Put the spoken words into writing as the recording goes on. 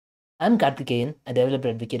I'm Karthikeyan, a developer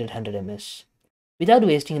advocate at 100ms. Without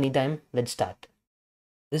wasting any time, let's start.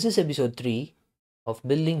 This is episode 3 of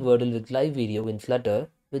Building Wordle with live video in Flutter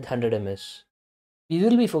with 100ms. We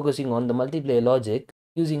will be focusing on the multiplayer logic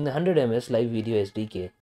using the 100ms live video SDK.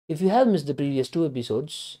 If you have missed the previous 2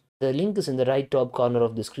 episodes, the link is in the right top corner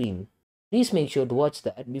of the screen. Please make sure to watch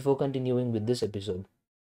that before continuing with this episode.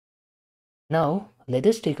 Now, let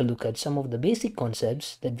us take a look at some of the basic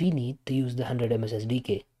concepts that we need to use the 100ms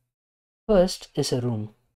SDK. First is a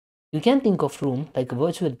room. You can think of room like a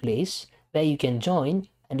virtual place where you can join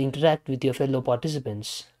and interact with your fellow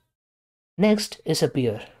participants. Next is a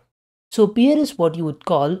peer. So peer is what you would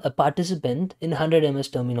call a participant in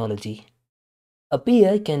 100ms terminology. A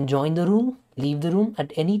peer can join the room, leave the room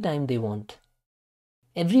at any time they want.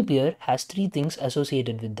 Every peer has 3 things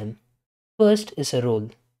associated with them. First is a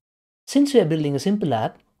role. Since we are building a simple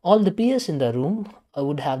app, all the peers in the room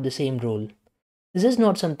would have the same role. This is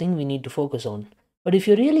not something we need to focus on. But if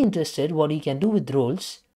you're really interested what you can do with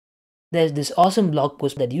roles, there's this awesome blog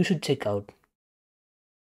post that you should check out.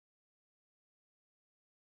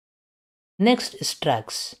 Next is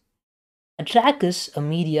tracks. A track is a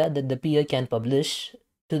media that the peer can publish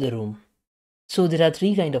to the room. So there are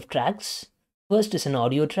 3 kinds of tracks. First is an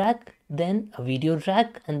audio track, then a video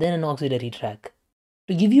track, and then an auxiliary track.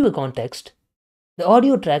 To give you a context, the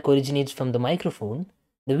audio track originates from the microphone,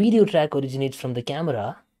 the video track originates from the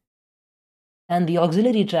camera, and the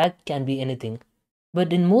auxiliary track can be anything,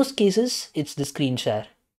 but in most cases it's the screen share.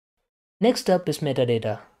 Next up is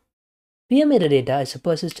metadata. Peer metadata is a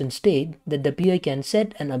persistent state that the peer can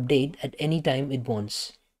set and update at any time it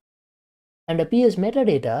wants. And a peer's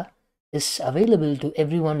metadata is available to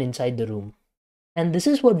everyone inside the room. And this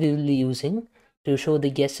is what we will be using to show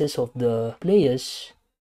the guesses of the players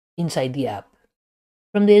inside the app.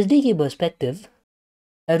 From the SDK perspective,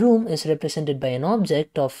 a room is represented by an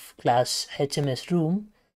object of class HMS room,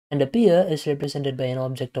 and a peer is represented by an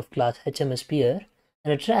object of class HMS peer,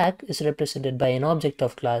 and a track is represented by an object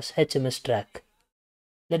of class HMS track.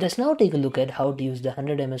 Let us now take a look at how to use the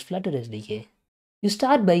 100ms Flutter SDK. You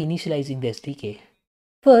start by initializing the SDK.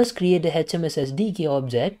 First, create a HMS SDK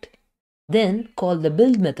object, then call the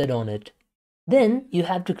build method on it. Then you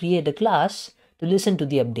have to create a class to listen to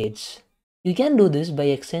the updates. You can do this by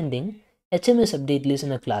extending HMS update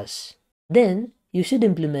listener class. Then you should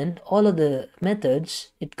implement all of the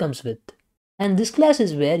methods it comes with. And this class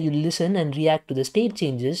is where you listen and react to the state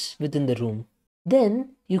changes within the room.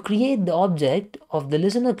 Then you create the object of the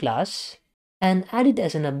listener class and add it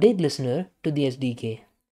as an update listener to the SDK.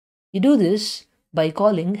 You do this by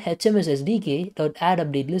calling HMS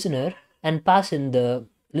SDK.addUpdateListener and pass in the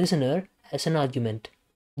listener as an argument.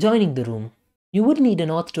 Joining the room. You would need an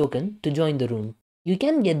auth token to join the room. You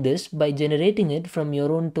can get this by generating it from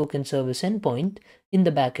your own token service endpoint in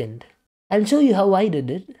the backend. I'll show you how I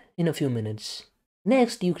did it in a few minutes.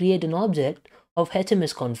 Next, you create an object of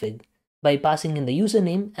HMS config by passing in the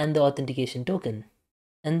username and the authentication token.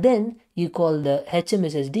 And then you call the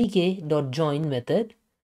HMS SDK.join method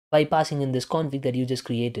by passing in this config that you just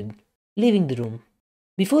created. Leaving the room.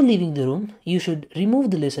 Before leaving the room, you should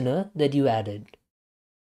remove the listener that you added.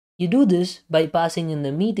 You do this by passing in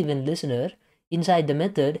the meet event listener inside the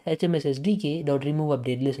method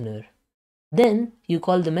HMSSDK.removeUpdateListener. Then you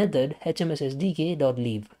call the method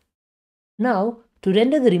HMSSDK.leave. Now, to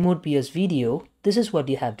render the remote peers video, this is what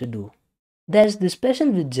you have to do. There's this special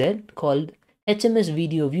widget called HMS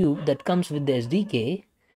Video View that comes with the SDK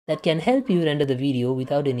that can help you render the video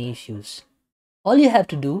without any issues. All you have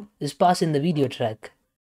to do is pass in the video track.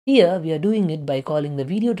 Here we are doing it by calling the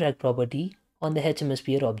video track property on the HMS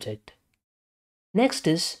peer object. Next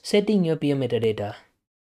is setting your peer metadata.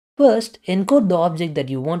 First, encode the object that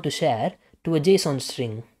you want to share to a JSON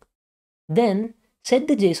string. Then, set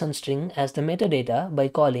the JSON string as the metadata by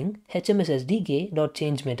calling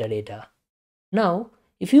hmssdk.changeMetadata. Now,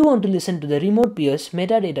 if you want to listen to the remote peer's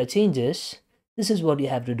metadata changes, this is what you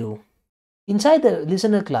have to do. Inside the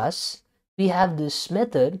listener class, we have this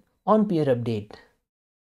method onPeerUpdate.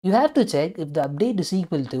 You have to check if the update is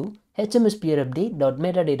equal to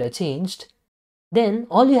hmsPeerUpdate.metadata changed. Then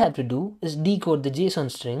all you have to do is decode the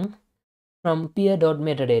JSON string from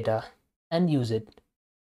peer.metadata and use it.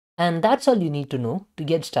 And that's all you need to know to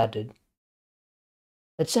get started.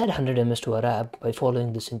 Let's add 100ms to our app by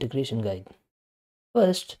following this integration guide.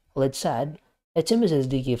 First, let's add HMS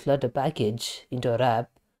SDK Flutter package into our app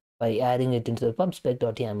by adding it into the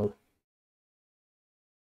pubspec.yaml.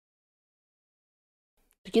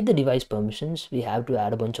 To get the device permissions, we have to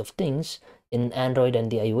add a bunch of things in Android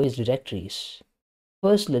and the iOS directories.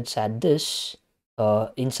 First, let's add this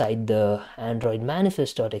inside the Android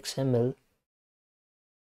manifest.xml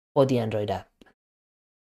for the Android app.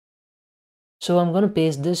 So I'm going to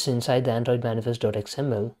paste this inside the Android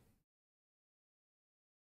manifest.xml.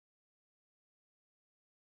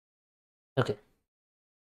 Okay.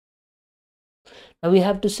 Now we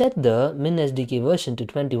have to set the min SDK version to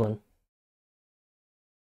 21.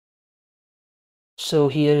 So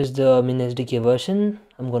here is the min SDK version.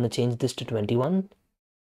 I'm going to change this to 21.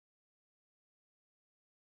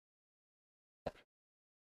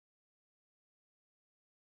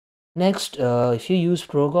 Next, if you use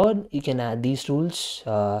ProGod, you can add these rules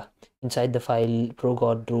inside the file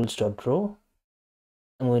progodrules.pro.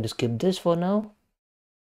 I'm going to skip this for now.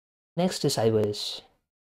 Next is iOS.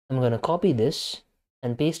 I'm going to copy this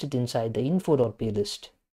and paste it inside the info.playlist.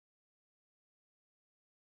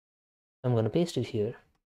 I'm going to paste it here.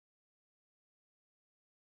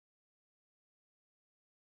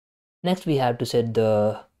 Next, we have to set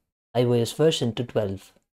the iOS version to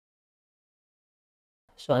 12.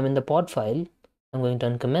 So I'm in the pod file. I'm going to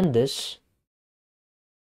uncomment this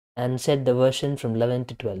and set the version from 11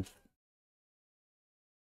 to 12.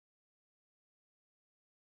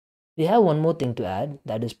 We have one more thing to add,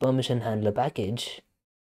 that is permission handler package.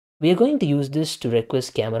 We are going to use this to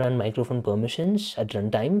request camera and microphone permissions at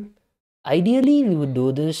runtime. Ideally, we would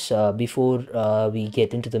do this before we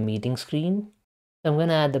get into the meeting screen. I'm going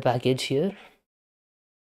to add the package here.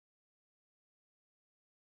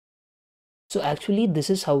 So actually, this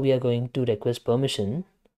is how we are going to request permission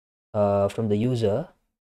from the user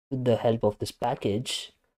with the help of this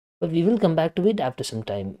package. But we will come back to it after some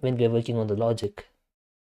time when we are working on the logic.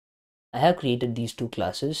 I have created these two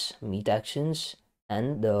classes, meet actions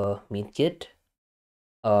and the meet kit,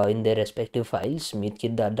 in their respective files,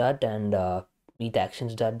 meetkit.dot and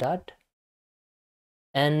meetactions.dot.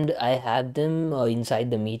 And I have them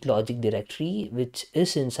inside the meet logic directory, which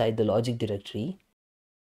is inside the logic directory.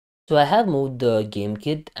 So I have moved the game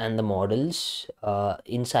kit and the models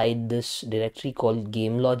inside this directory called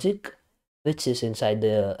game logic, which is inside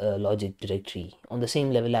the logic directory on the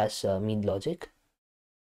same level as meet logic.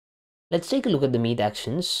 Let's take a look at the meet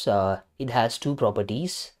actions. It has two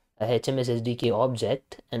properties, a HMS SDK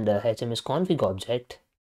object and a HMS config object.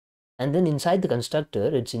 And then inside the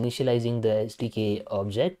constructor, it's initializing the SDK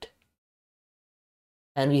object.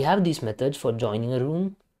 And we have these methods for joining a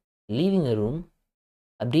room, leaving a room,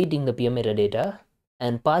 updating the peer metadata,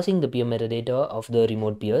 and passing the peer metadata of the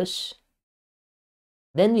remote peers.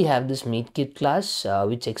 Then we have this meetkit class,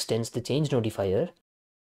 which extends the change notifier.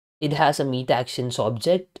 It has a meet actions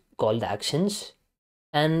object called actions.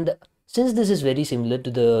 And since this is very similar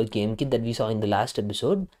to the game kit that we saw in the last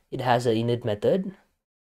episode, it has an init method.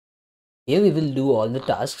 Here we will do all the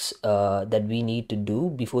tasks that we need to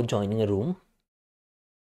do before joining a room.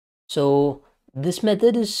 So this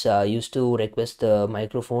method is used to request the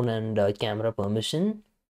microphone and camera permission.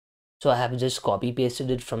 So I have just copy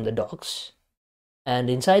pasted it from the docs.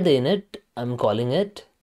 And inside the init, I'm calling it.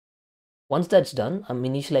 Once that's done, I'm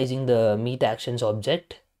initializing the meet actions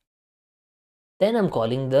object. Then I'm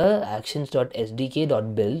calling the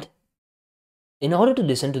actions.sdk.build. In order to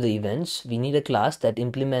listen to the events, we need a class that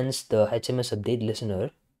implements the HMS update listener.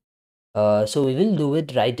 So we will do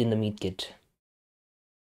it right in the meet kit.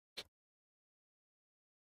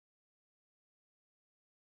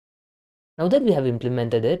 Now that we have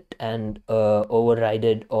implemented it and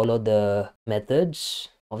overridden all of the methods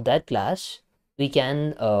of that class, we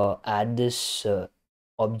can add this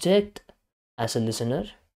object as a listener.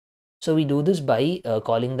 So we do this by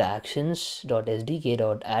calling the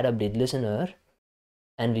actions.sdk.addUpdateListener,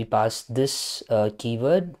 and we pass this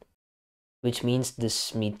keyword, which means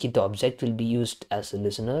this meetkit object will be used as a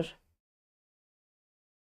listener.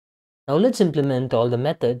 Now let's implement all the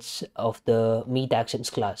methods of the meet actions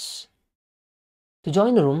class. To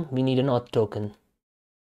join a room, we need an auth token.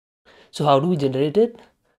 So how do we generate it?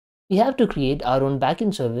 We have to create our own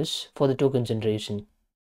backend service for the token generation.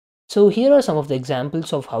 So here are some of the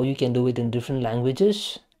examples of how you can do it in different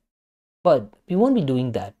languages, but we won't be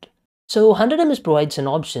doing that. So 100ms provides an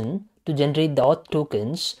option to generate the auth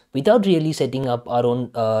tokens without really setting up our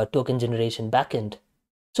own token generation backend.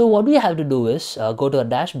 So what we have to do is go to our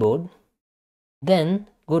dashboard, then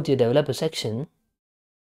go to your developer section.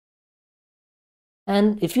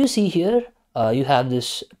 And if you see here, you have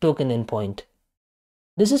this token endpoint.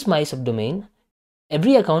 This is my subdomain.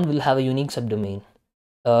 Every account will have a unique subdomain.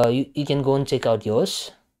 You can go and check out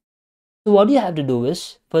yours. So what you have to do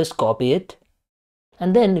is first copy it.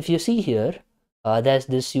 And then if you see here, there's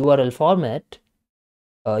this URL format,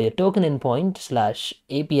 your token endpoint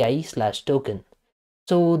 /API/token.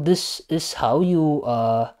 So this is how you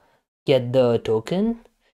get the token.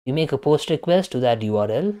 You make a post request to that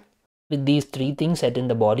URL. with these three things set in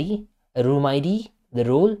the body: a room ID, the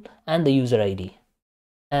role, and the user ID.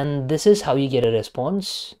 And this is how you get a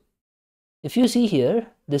response. If you see here,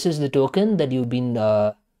 this is the token that you've been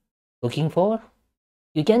looking for.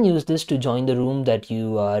 You can use this to join the room that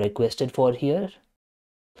you requested for here.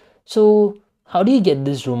 So how do you get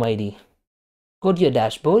this room ID? Go to your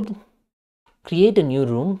dashboard, create a new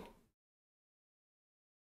room.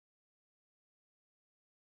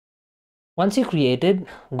 Once you create it,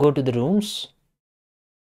 go to the rooms,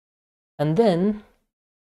 and then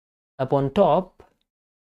up on top,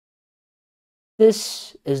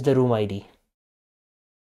 this is the room ID. You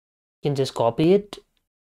can just copy it.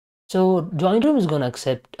 So join room is going to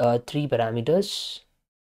accept three parameters: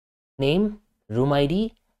 name, room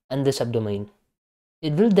ID, and the subdomain.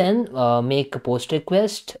 It will then make a post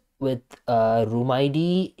request with room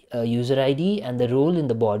ID, user ID, and the role in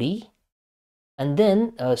the body, and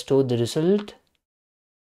then store the result.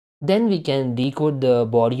 Then we can decode the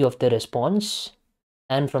body of the response,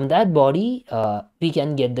 and from that body we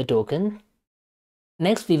can get the token.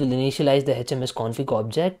 Next, we will initialize the HMS config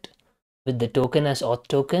object with the token as auth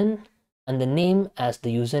token and the name as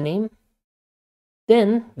the username.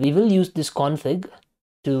 Then we will use this config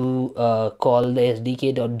to call the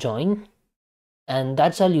sdk.join, and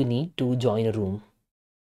that's all you need to join a room.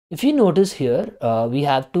 If you notice here, we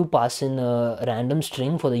have to pass in a random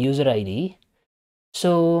string for the user ID.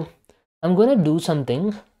 So I'm going to do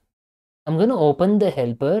something. I'm going to open the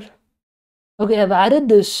helper. Okay, I've added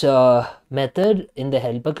this method in the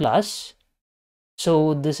helper class.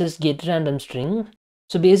 So this is get random string.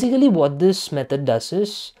 So basically what this method does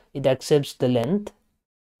is it accepts the length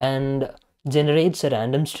and generates a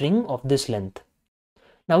random string of this length.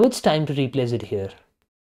 Now it's time to replace it here.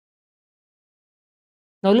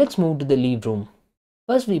 Now let's move to the leave room.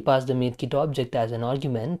 First we pass the MateKit object as an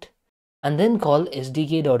argument and then call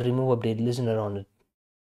sdk.removeUpdateListener on it.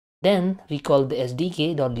 Then we call the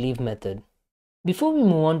sdk.leave method. Before we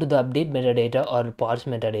move on to the update metadata or parse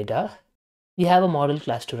metadata, we have a model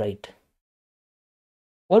class to write.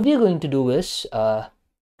 What we are going to do is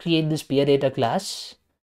create this peer data class,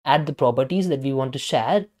 add the properties that we want to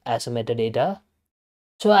share as a metadata.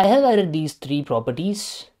 So I have added these three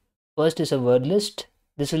properties. First is a word list.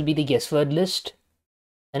 This will be the guess word list.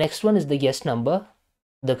 The next one is the guess number,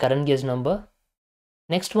 the current guess number.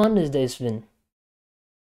 Next one is the iswin.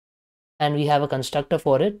 And we have a constructor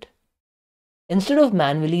for it. Instead of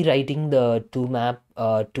manually writing the toMap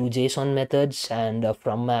to JSON methods and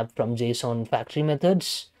from map from JSON factory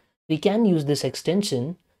methods, we can use this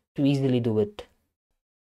extension to easily do it.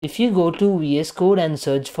 If you go to VS Code and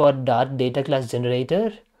search for Dart data class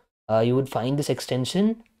generator, you would find this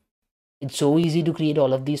extension. It's so easy to create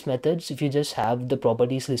all of these methods if you just have the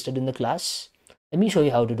properties listed in the class. Let me show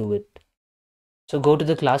you how to do it. So go to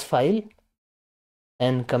the class file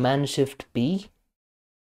and Command Shift P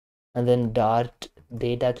and then Dart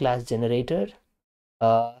data class generator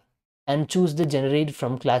and choose the generate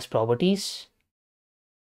from class properties.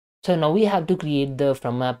 So now we have to create the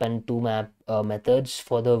from map and to map methods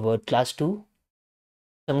for the word class too.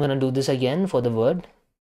 So I'm going to do this again for the word.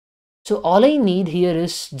 So all I need here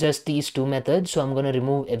is just these two methods. So I'm going to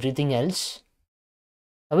remove everything else.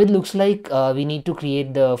 Now it looks like we need to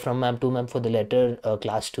create the from map to map for the letter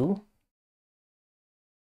class too.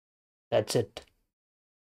 That's it.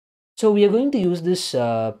 So we are going to use this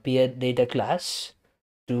peer data class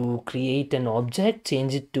to create an object,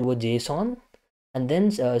 change it to a JSON, and then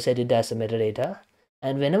set it as a metadata.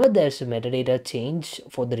 And whenever there's a metadata change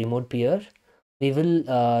for the remote peer, we will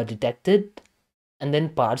detect it and then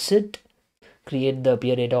parse it, create the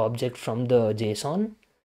peer data object from the JSON,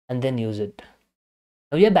 and then use it.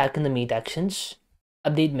 Now we are back in the meet actions.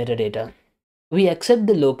 Update metadata. We accept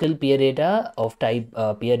the local peer data of type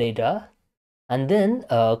peer data and then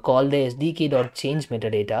call the sdk.change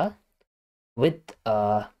metadata with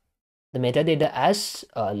the metadata as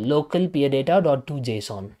local peer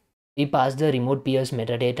data.toJSON. We pass the remote peers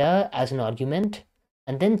metadata as an argument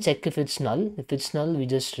and then check if it's null. If it's null, we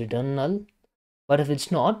just return null. But if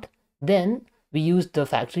it's not, then we use the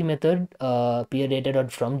factory method peer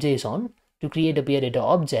data.fromJSON to create a peer data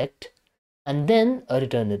object and then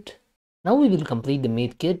return it. Now we will complete the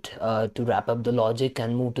MateKit to wrap up the logic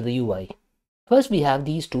and move to the UI. First, we have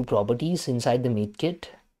these two properties inside the MateKit.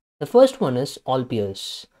 The first one is all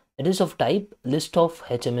peers. It is of type list of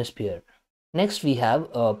HMS peer. Next, we have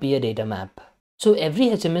a peer data map. So every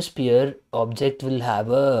HMS peer object will have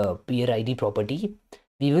a peer ID property.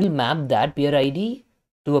 We will map that peer ID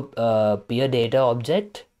to a peer data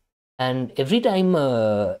object, and every time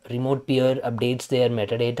a remote peer updates their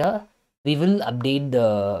metadata, we will update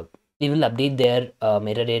the we will update their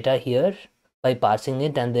metadata here by parsing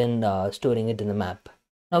it and then storing it in the map.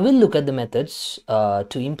 Now we'll look at the methods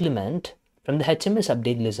to implement from the HMS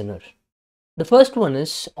update listener. The first one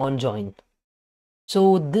is on join.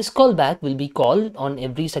 So this callback will be called on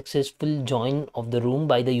every successful join of the room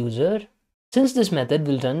by the user. Since this method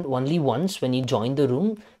will run only once when you join the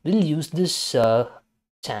room, we'll use this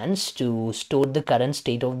chance to store the current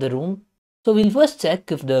state of the room. So we'll first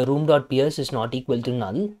check if the room.peers is not equal to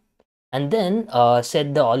null, and then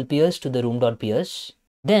set the all peers to the room.peers.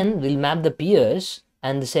 Then we'll map the peers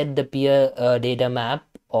and set the peer data map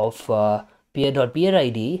of peer.peer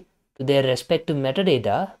ID to their respective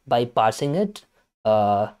metadata by parsing it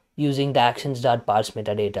using the actions.parse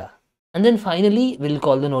metadata. And then finally, we'll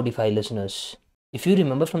call the notify listeners. If you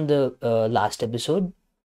remember from the last episode,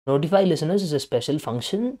 notify listeners is a special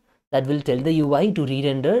function that will tell the UI to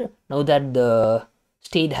re-render now that the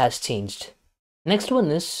state has changed. Next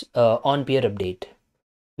one is on peer update.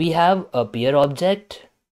 We have a peer object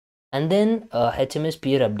and then a HMS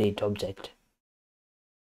peer update object.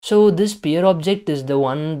 So this peer object is the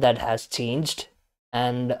one that has changed,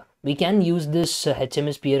 and we can use this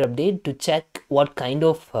HMS peer update to check what kind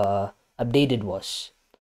of update it was.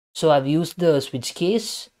 So I've used the switch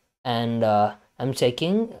case and I'm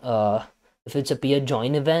checking if it's a peer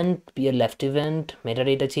join event, peer left event,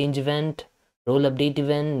 metadata change event, role update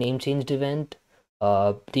event, name changed event,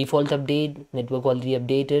 default update, network already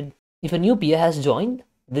updated. If a new peer has joined,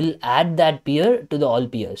 we'll add that peer to the all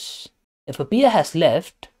peers. If a peer has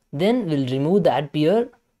left, then we'll remove that peer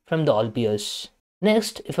from the all peers.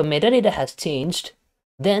 Next, if a metadata has changed,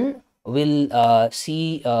 then we'll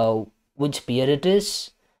see which peer it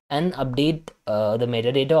is and update the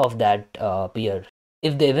metadata of that peer.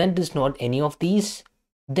 If the event is not any of these,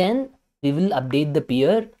 then we will update the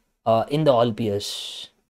peer in the all peers.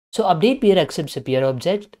 So update peer accepts a peer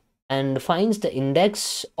object and finds the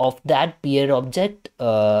index of that peer object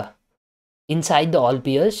inside the all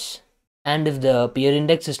peers. And if the peer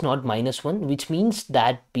index is not -1, which means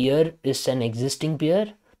that peer is an existing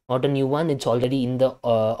peer, not a new one, it's already in the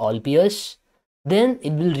all peers, then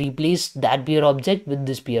it will replace that peer object with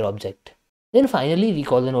this peer object. Then finally, we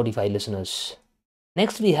call the notify listeners.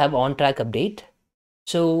 Next, we have on track update.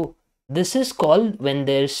 So this is called when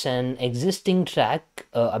there's an existing track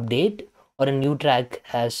update, or a new track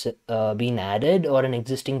has been added, or an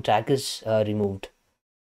existing track is removed.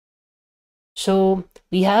 So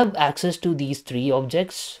we have access to these three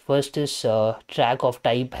objects. First is track of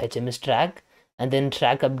type HMS track, and then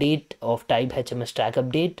track update of type HMS track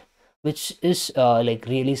update, which is like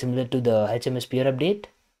really similar to the HMS peer update,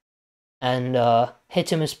 and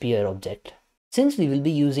HMS peer object. Since we will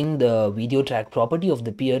be using the video track property of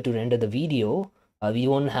the peer to render the video, we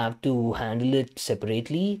won't have to handle it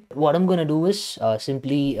separately. What I'm gonna do is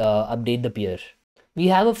simply update the peer. We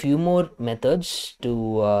have a few more methods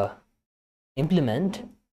to implement,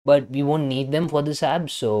 but we won't need them for this app,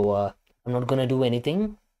 so I'm not gonna do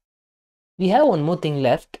anything. We have one more thing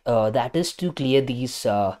left, that is to clear these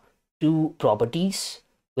two properties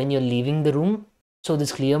when you're leaving the room. So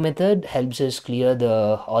this clear method helps us clear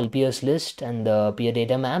the all peers list and the peer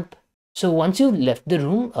data map. So once you've left the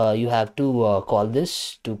room, you have to call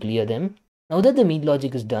this to clear them. Now that the meet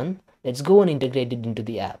logic is done, let's go and integrate it into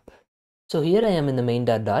the app. So here I am in the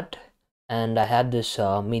main.dart, and I have this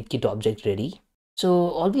meet kit object ready.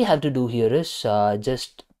 So all we have to do here is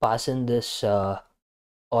just pass in this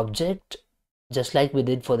object just like we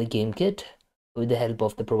did for the game kit with the help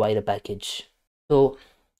of the provider package. So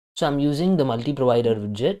I'm using the multi-provider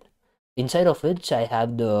widget, inside of which I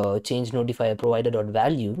have the change notifier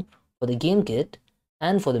provider.value for the game kit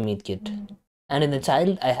and for the meet kit. And in the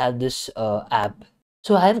child, I have this app.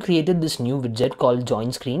 So I have created this new widget called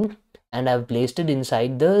join screen, and I've placed it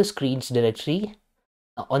inside the screens directory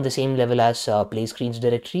on the same level as play screens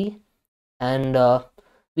directory. And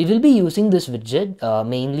we will be using this widget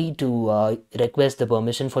mainly to request the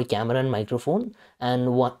permission for camera and microphone.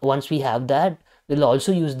 And once we have that, we'll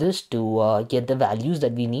also use this to get the values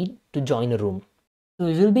that we need to join a room. So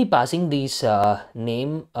we will be passing these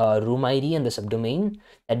name, room ID, and the subdomain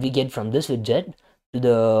that we get from this widget to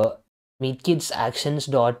the meetkits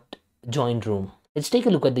actions.join room. Let's take a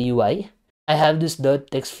look at the UI. I have this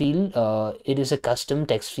text field. It is a custom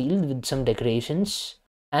text field with some decorations.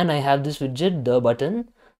 And I have this widget, the button,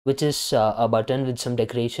 which is a button with some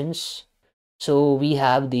decorations. So we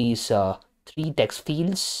have these three text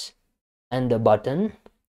fields and the button.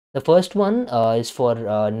 The first one is for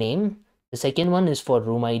name, the second one is for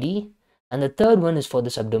room ID, and the third one is for the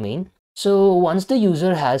subdomain. So once the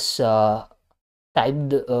user has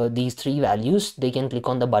typed these three values, they can click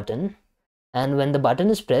on the button, And when the button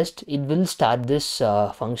is pressed, it will start this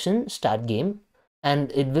function start game,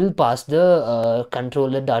 and it will pass the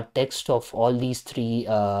controller.text of all these three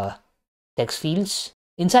text fields.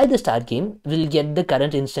 Inside the start game, we'll get the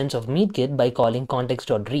current instance of meetkit by calling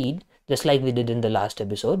context.read, just like we did in the last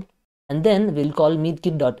episode. And then we'll call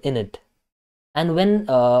meetkit.init. And when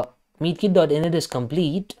meetkit.init is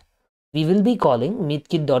complete, we will be calling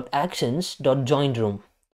meetkit.actions.joinRoom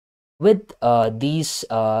with these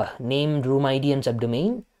name, room ID, and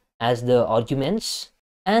subdomain as the arguments.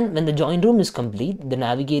 And when the join room is complete, the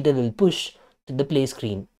navigator will push to the play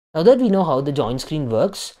screen. Now that we know how the join screen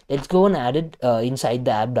works, let's go and add it inside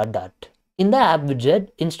the app dot dart. In the app widget,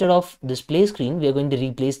 instead of this play screen, we are going to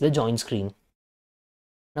replace the join screen.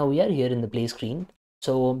 Now we are here in the play screen.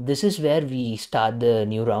 So this is where we start the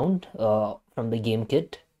new round from the game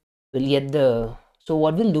kit. We'll get the, so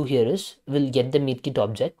what we'll do here is we'll get the meetkit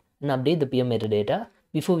object and update the peer metadata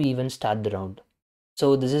before we even start the round.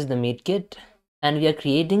 So this is the meetkit, and we are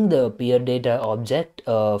creating the peer data object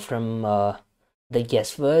from the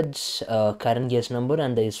guess words, current guess number,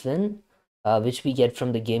 and the iswin, which we get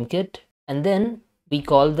from the game kit. And then we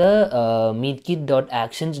call the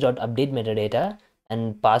meetkit.actions.update metadata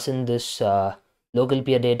and pass in this local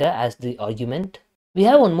peer data as the argument. We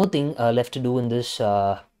have one more thing left to do in this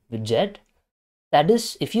widget. That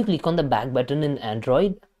is, if you click on the back button in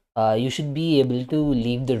Android, you should be able to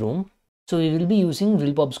leave the room. So we will be using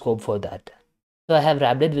willpop scope for that. So I have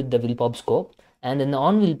wrapped it with the willpop scope, and in the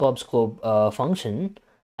on willpop scope function,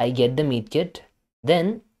 I get the meetkit,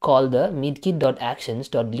 then call the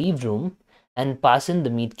meetkit.actions.leave room and pass in the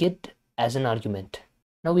meetkit as an argument.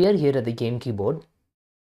 Now we are here at the game keyboard.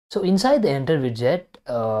 So inside the enter widget,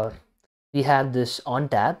 we have this on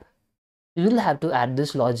tab. We will have to add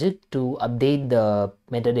this logic to update the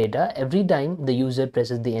metadata every time the user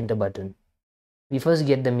presses the enter button. We first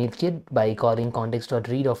get the meetkit by calling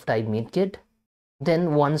context.read of type meetkit.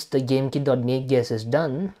 Then once the gamekit.makeGuess is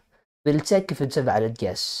done, we'll check if it's a valid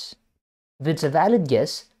guess. If it's a valid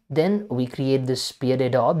guess, then we create this peer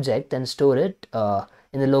data object and store it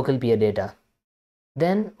in the local peer data.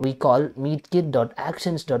 Then we call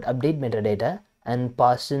meetkit.actions.update metadata and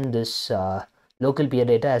pass in this local peer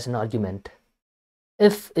data as an argument.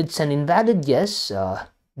 If it's an invalid guess,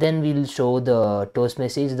 then we'll show the toast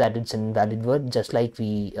message that it's an invalid word, just like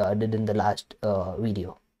we did in the last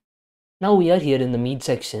video. Now we are here in the meet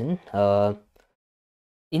section.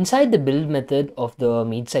 Inside the build method of the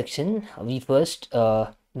meet section, we first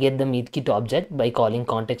get the meetkit object by calling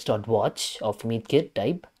context.watch of meetkit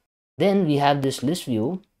type. Then we have this list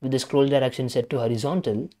view with the scroll direction set to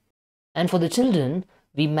horizontal. And for the children,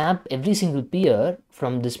 we map every single peer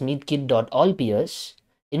from this meetkit.allPeers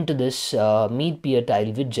into this meet peer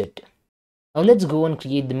tile widget. Now let's go and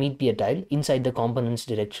create the meet peer tile inside the components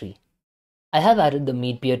directory. I have added the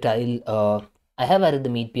meet peer tile.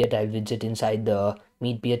 Widget inside the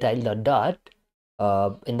meet peer tile.dart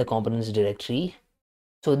in the components directory.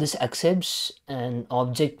 So this accepts an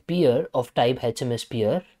object peer of type HMS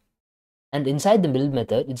peer, and inside the build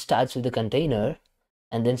method, it starts with the container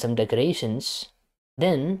and then some decorations.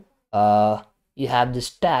 Then you have this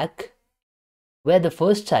tag where the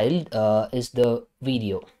first child is the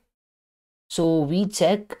video. So we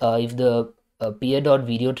check if the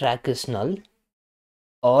peer.video track is null,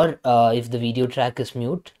 or if the video track is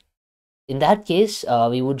mute. In that case,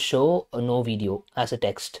 we would show no video as a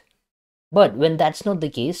text. But when that's not the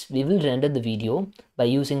case, we will render the video by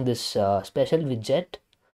using this special widget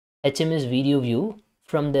HMS video view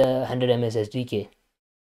from the 100ms SDK.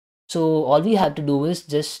 So all we have to do is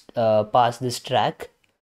just pass this track.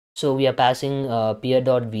 So we are passing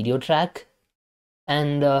peer.video track,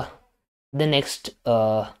 and the next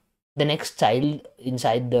child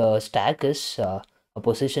inside the stack is a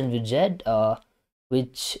position widget,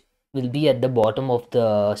 which will be at the bottom of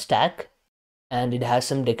the stack, and it has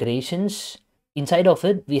some decorations. Inside of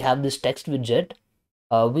it, we have this text widget,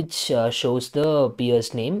 which shows the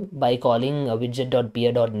peer's name by calling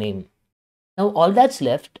widget.peer.name. Now all that's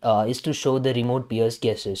left is to show the remote peer's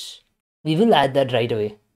guesses. We will add that right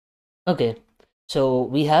away. Okay, so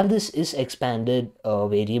we have this is expanded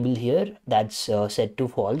variable here that's set to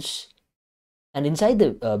false. And inside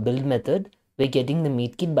the build method, we're getting the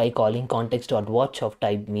meetkit by calling context.watch of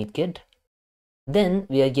type meetkit. Then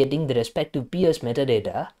we are getting the respective peers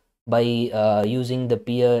metadata by using the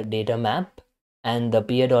peer data map and the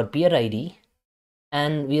peer.peer ID,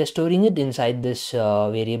 and we are storing it inside this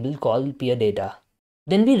variable called peer data.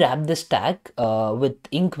 Then we wrap the stack with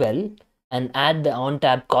inkwell and add the on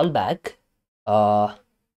tab callback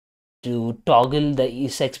to toggle the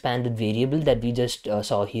is expanded variable that we just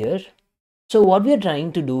saw here. So what we are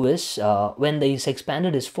trying to do is when the is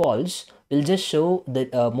expanded is false, we'll just show the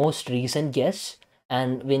most recent guess.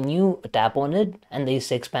 And when you tap on it and the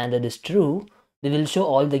is expanded is true, we will show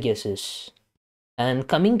all the guesses. And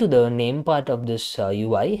coming to the name part of this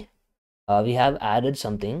UI, we have added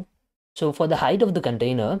something. So for the height of the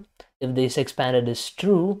container, if this expanded is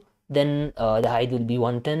true, then the height will be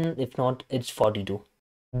 110. If not, it's 42.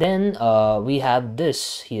 Then we have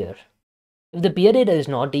this here. If the peer data is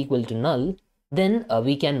not equal to null, then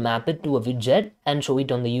we can map it to a widget and show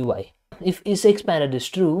it on the UI. If is expanded is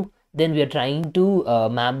true, then we are trying to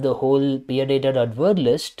map the whole peer data.word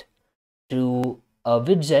list to a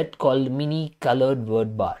widget called mini colored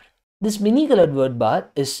word bar. This mini colored word bar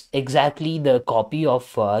is exactly the copy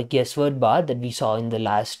of guess word bar that we saw in the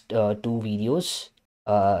last two videos.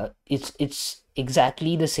 It's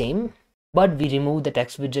exactly the same, but we remove the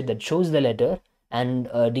text widget that shows the letter and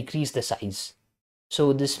decrease the size.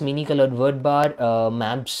 So this mini colored word bar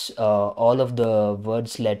maps all of the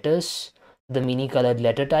words letters, the mini colored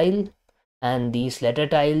letter tile, and these letter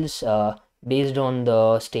tiles based on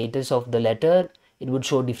the status of the letter, it would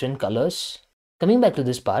show different colors. Coming back to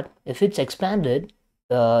this part, if it's expanded,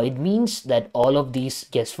 it means that all of these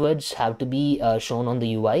guess words have to be shown on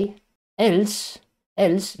the UI. Else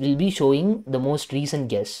we'll be showing the most recent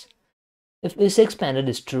guess. If is expanded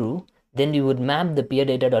is true, then we would map the peer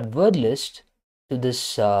data.word list to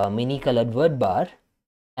this mini colored word bar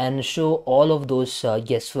and show all of those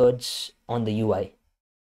guess words on the UI.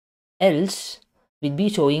 Else, we'll be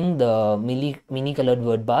showing the mini colored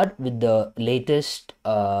word bar with the latest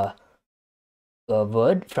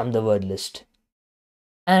word from the word list.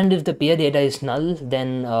 And if the peer data is null,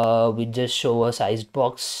 then we just show a sized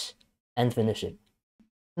box and finish it.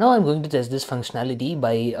 Now I'm going to test this functionality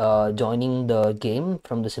by joining the game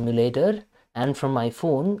from the simulator and from my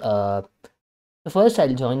phone. First,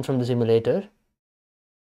 I'll join from the simulator.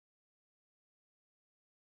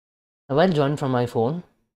 Now I'll join from my phone.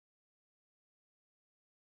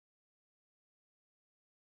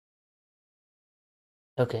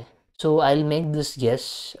 Okay, so I'll make this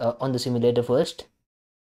guess on the simulator first.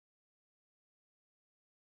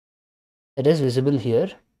 It is visible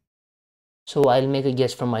here. So I'll make a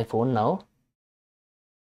guess from my phone now.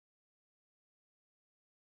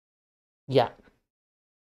 Yeah.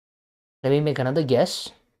 Let me make another guess.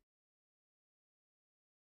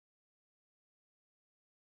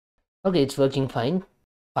 Okay, it's working fine.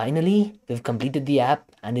 Finally, we've completed the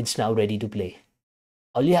app and it's now ready to play.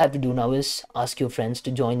 All you have to do now is ask your friends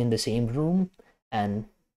to join in the same room and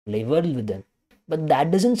play Wordle with them. But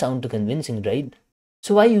that doesn't sound too convincing, right?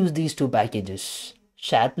 So I use these two packages,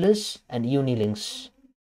 Chatplus and Unilinks.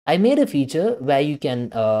 I made a feature where you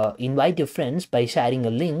can invite your friends by sharing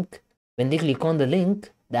a link. When they click on the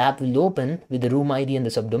link, the app will open with the room ID and the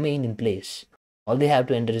subdomain in place. All they have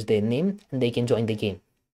to enter is their name and they can join the game.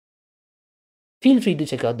 Feel free to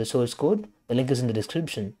check out the source code. The link is in the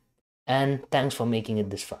description. And thanks for making it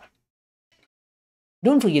this far.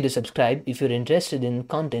 Don't forget to subscribe if you're interested in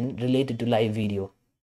content related to live video.